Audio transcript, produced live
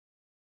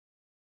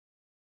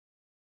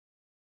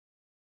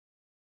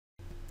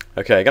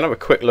Okay, I'm going to have a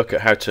quick look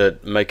at how to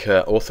make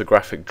an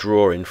orthographic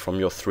drawing from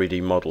your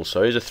 3D model.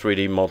 So here's a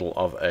 3D model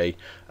of a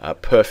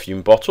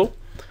perfume bottle.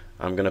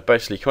 I'm going to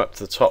basically come up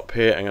to the top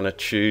here. I'm going to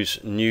choose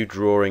New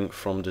Drawing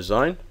from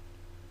Design.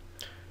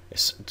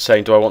 It's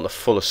saying, do I want the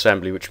full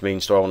assembly, which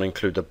means do I want to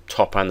include the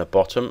top and the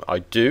bottom? I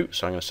do,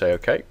 so I'm going to say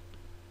OK.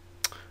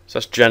 So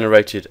that's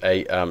generated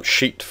a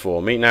sheet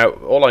for me. Now,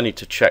 all I need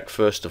to check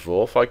first of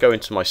all, if I go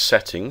into my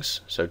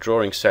settings, so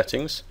drawing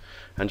settings,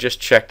 and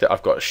just check that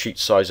I've got a sheet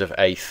size of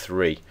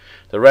A3.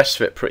 The rest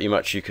of it pretty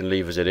much you can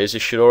leave as it is. It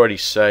should already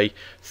say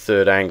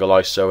third angle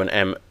ISO and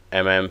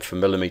mm for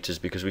millimeters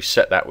because we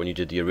set that when you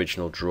did the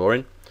original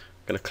drawing.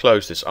 I'm going to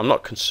close this. I'm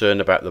not concerned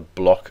about the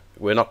block.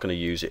 We're not going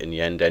to use it in the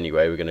end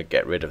anyway. We're going to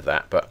get rid of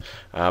that. But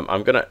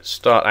I'm going to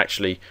start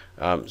actually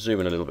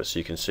zooming a little bit so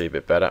you can see a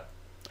bit better.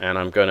 And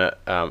I'm going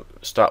to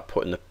start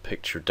putting the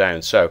picture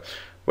down. So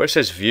where it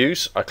says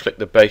views, I click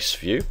the base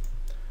view.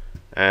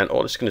 And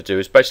all it's going to do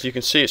is basically you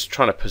can see it's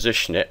trying to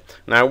position it.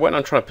 Now when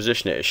I'm trying to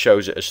position it, it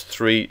shows it as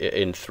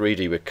in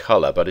 3D with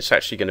color, but it's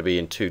actually going to be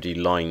in 2D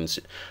lines.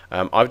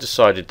 I've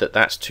decided that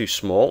that's too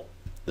small.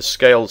 The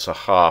scales are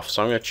half,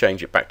 so I'm going to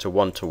change it back to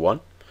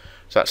 1:1.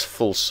 So that's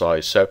full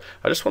size. So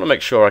I just want to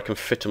make sure I can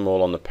fit them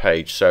all on the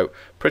page. So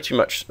pretty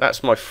much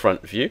that's my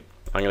front view.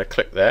 I'm going to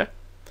click there.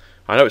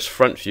 I know it's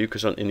front view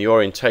because in the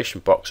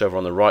orientation box over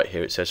on the right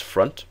here it says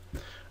front.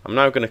 I'm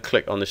now going to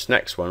click on this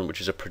next one,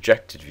 which is a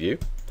projected view.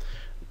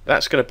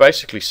 That's going to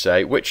basically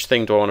say which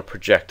thing do I want to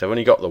project. I've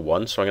only got the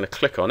one, so I'm going to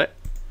click on it.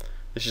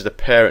 This is the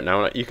parent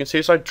now, and you can see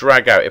as I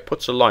drag out it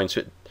puts a line, so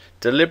it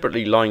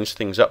deliberately lines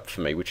things up for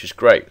me, which is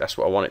great. That's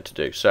what I want it to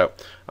do. So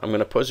I'm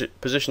going to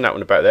position that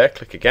one about there,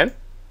 click again.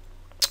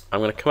 I'm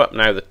going to come up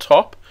now the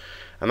top,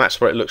 and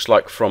that's what it looks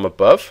like from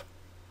above.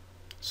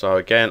 So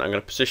again I'm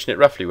going to position it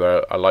roughly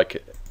where I like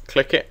it,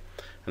 click it,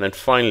 and then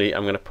finally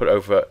I'm going to put it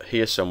over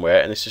here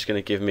somewhere, and this is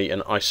going to give me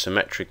an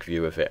isometric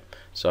view of it.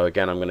 So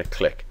again I'm going to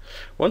click.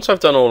 Once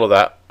I've done all of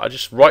that, I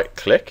just right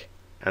click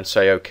and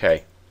say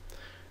OK.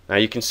 Now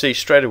you can see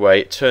straight away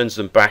it turns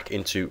them back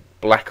into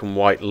black and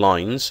white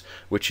lines,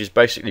 which is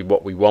basically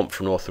what we want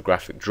from an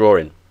orthographic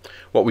drawing.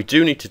 What we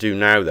do need to do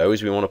now though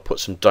is we want to put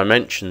some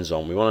dimensions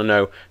on. We want to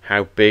know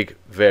how big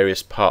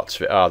various parts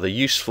of it are, the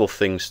useful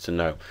things to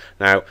know.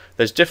 Now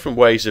there's different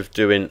ways of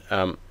doing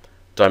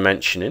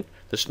dimensioning.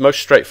 The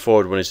most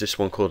straightforward one is this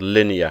one called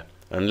linear.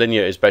 And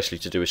linear is basically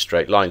to do with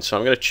straight lines. So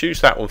I'm going to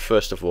choose that one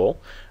first of all,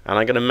 and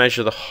I'm going to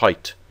measure the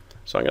height.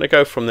 So I'm going to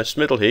go from this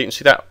middle here. You can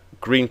see that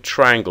green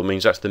triangle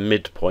means that's the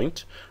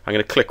midpoint. I'm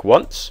going to click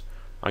once.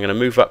 I'm going to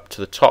move up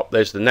to the top.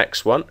 There's the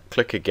next one.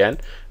 Click again.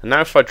 And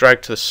now if I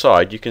drag to the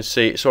side, you can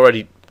see it's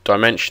already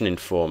dimensioning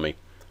for me.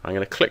 I'm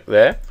going to click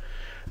there.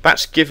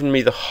 That's given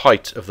me the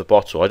height of the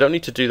bottle. I don't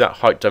need to do that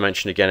height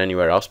dimension again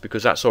anywhere else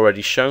because that's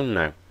already shown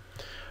now.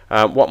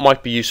 What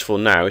might be useful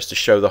now is to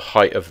show the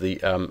height of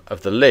the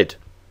lid.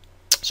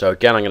 So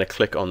again I'm going to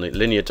click on the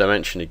linear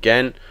dimension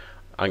again.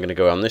 I'm going to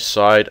go on this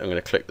side, I'm going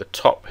to click the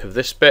top of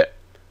this bit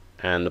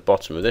and the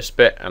bottom of this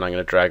bit, and I'm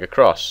going to drag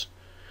across.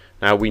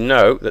 Now we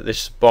know that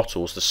this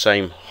bottle is the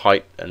same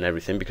height and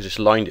everything because it's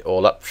lined it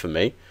all up for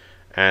me,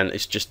 and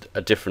it's just a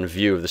different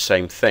view of the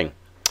same thing.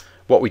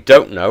 What we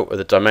don't know are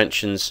the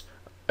dimensions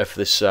of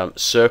this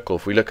circle.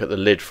 If we look at the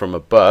lid from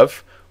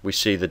above, we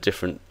see the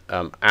different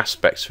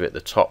aspects of it,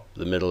 the top,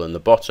 the middle and the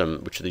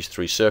bottom, which are these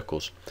three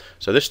circles.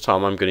 So this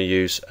time I'm going to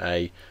use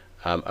a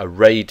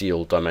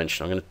radial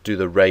dimension. I'm going to do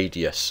the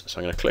radius. So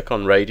I'm going to click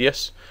on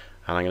radius,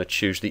 and I'm going to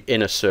choose the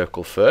inner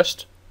circle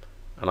first,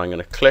 and I'm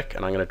going to click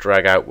and I'm going to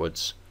drag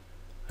outwards.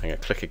 I'm going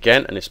to click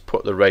again, and it's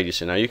put the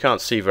radius in. Now you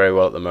can't see very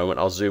well at the moment.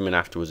 I'll zoom in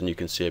afterwards and you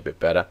can see a bit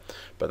better,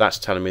 but that's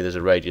telling me there's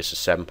a radius of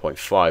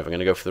 7.5. I'm going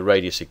to go for the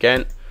radius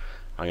again.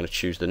 I'm going to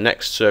choose the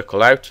next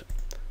circle out.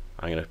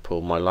 I'm going to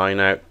pull my line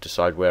out,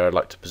 decide where I'd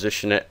like to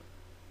position it,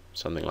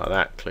 something like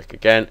that. Click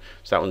again.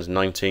 So that one's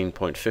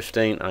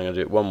 19.15. I'm going to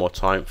do it one more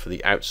time for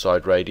the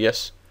outside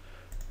radius,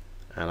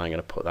 and I'm going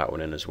to put that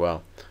one in as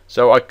well.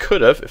 So I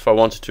could have, if I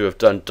wanted to, have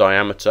done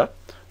diameter,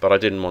 but I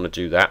didn't want to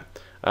do that.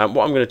 What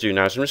I'm going to do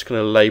now is I'm just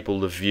going to label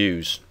the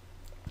views.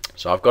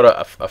 So I've got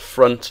a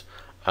front,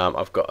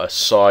 I've got a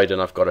side,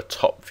 and I've got a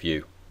top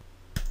view.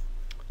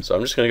 So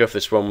I'm just going to go for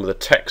this one with a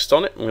text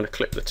on it. I'm going to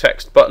click the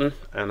text button,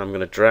 and I'm going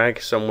to drag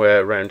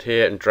somewhere around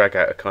here and drag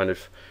out a kind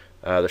of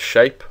the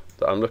shape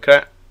that I'm looking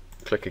at.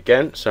 Click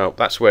again. So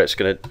that's where it's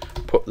going to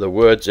put the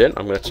words in.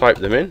 I'm going to type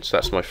them in. So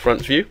that's my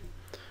front view.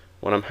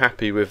 When I'm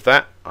happy with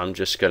that, I'm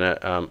just going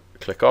to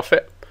click off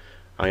it.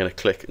 I'm going to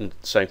click and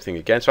same thing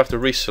again. So I have to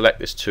reselect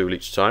this tool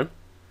each time,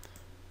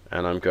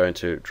 and I'm going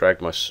to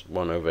drag my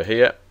one over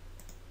here.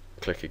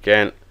 Click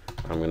again.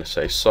 I'm going to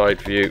say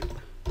side view.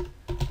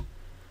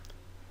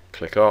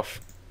 Click off,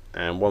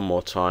 and one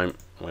more time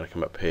I'm going to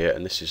come up here,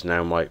 and this is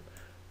now my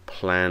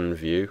plan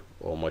view,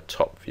 or my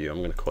top view. I'm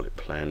going to call it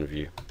plan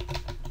view,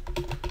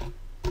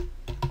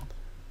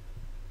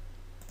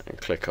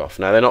 and click off.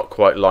 Now they're not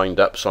quite lined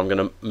up, so I'm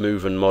going to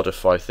move and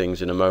modify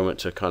things in a moment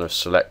to kind of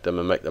select them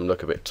and make them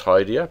look a bit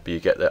tidier, but you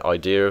get the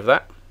idea of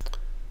that.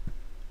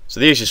 So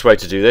the easiest way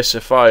to do this,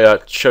 if I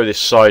show this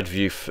side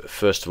view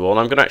first of all, and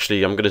I'm going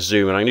to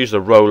zoom in. I'm going to use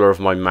the roller of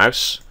my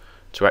mouse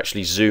to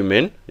actually zoom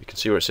in. You can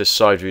see where it says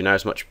side view now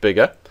is much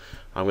bigger.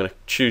 I'm going to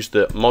choose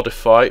the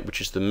modify, which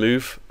is the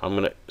move. I'm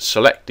going to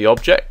select the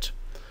object,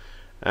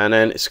 and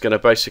then it's going to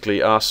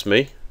basically ask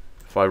me,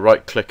 if I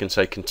right click and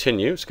say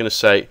continue, it's going to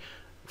say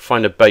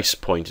find a base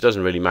point. It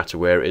doesn't really matter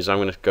where it is. I'm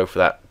going to go for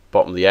that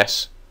bottom of the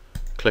S,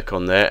 click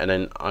on there, and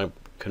then I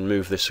can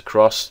move this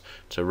across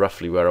to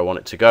roughly where I want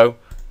it to go.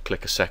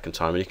 Click a second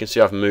time, and you can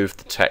see I've moved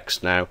the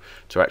text now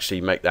to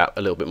actually make that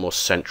a little bit more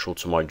central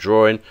to my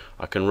drawing.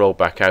 I can roll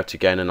back out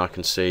again, and I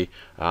can see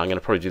I'm going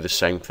to probably do the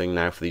same thing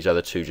now for these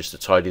other two just to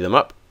tidy them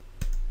up.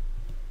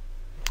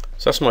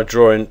 So that's my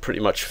drawing pretty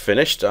much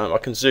finished. I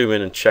can zoom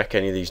in and check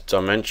any of these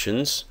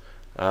dimensions,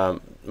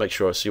 make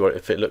sure I see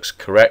if it looks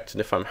correct, and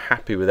if I'm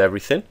happy with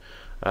everything,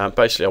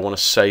 basically I want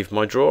to save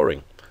my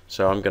drawing.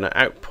 So I'm going to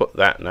output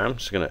that now. I'm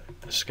just going to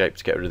escape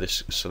to get rid of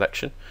this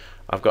selection.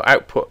 I've got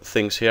output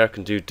things here. I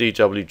can do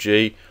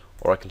DWG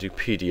or I can do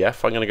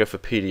PDF. I'm going to go for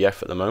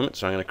PDF at the moment,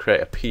 so I'm going to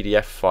create a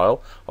PDF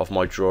file of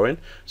my drawing.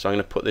 So I'm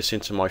going to put this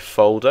into my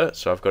folder.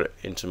 So I've got it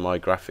into my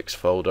graphics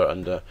folder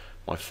under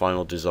my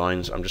final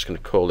designs. I'm just going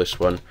to call this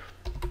one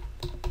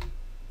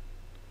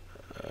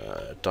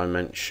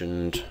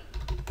dimensioned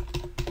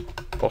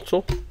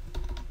bottle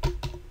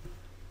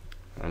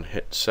and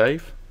hit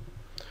save.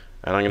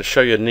 And I'm going to show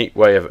you a neat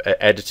way of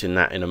editing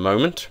that in a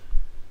moment.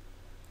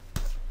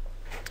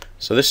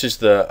 So this is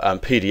the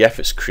PDF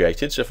it's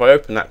created. So if I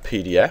open that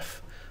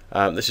PDF,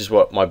 this is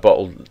what my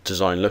bottle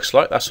design looks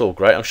like. That's all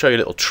great. I'll show you a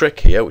little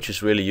trick here, which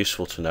is really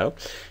useful to know.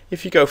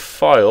 If you go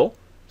File,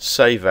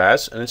 Save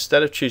As, and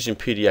instead of choosing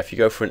PDF, you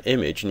go for an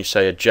image and you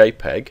say a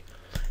JPEG,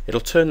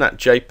 it'll turn that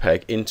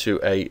JPEG into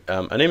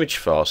an image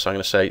file. So I'm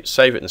going to say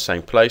save it in the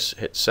same place,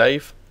 hit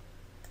save.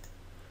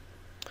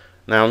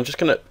 Now I'm just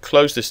going to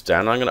close this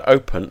down. I'm going to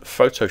open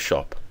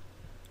Photoshop.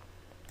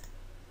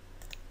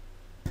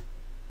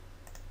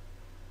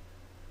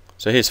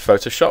 So here's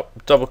Photoshop,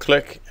 double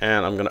click,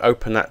 and I'm going to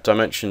open that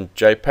dimension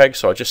JPEG.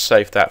 So I just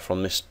saved that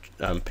from this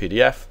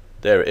PDF.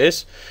 There it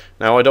is.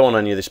 Now I don't want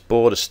any of this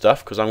border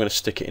stuff because I'm going to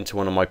stick it into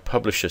one of my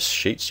publisher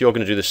sheets. You're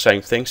going to do the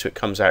same thing so it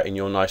comes out in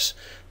your nice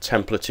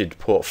templated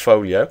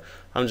portfolio.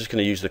 I'm just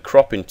going to use the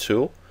cropping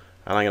tool,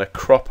 and I'm going to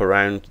crop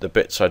around the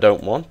bits I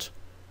don't want.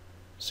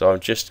 So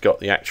I've just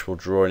got the actual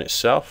drawing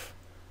itself.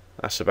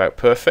 That's about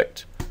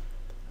perfect.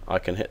 I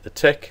can hit the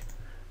tick,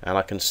 and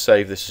I can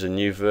save this as a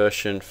new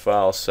version,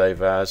 file,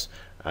 save as,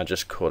 and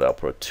just call it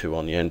up, or a 2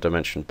 on the end,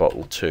 dimension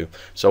bottle 2.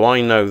 So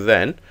I know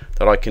then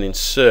that I can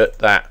insert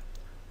that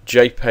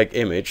JPEG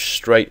image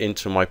straight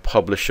into my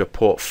publisher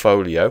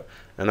portfolio,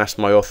 and that's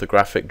my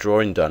orthographic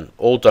drawing done.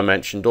 All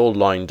dimensioned, all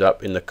lined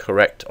up in the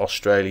correct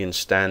Australian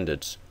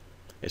standards.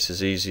 It's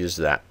as easy as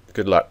that.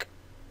 Good luck.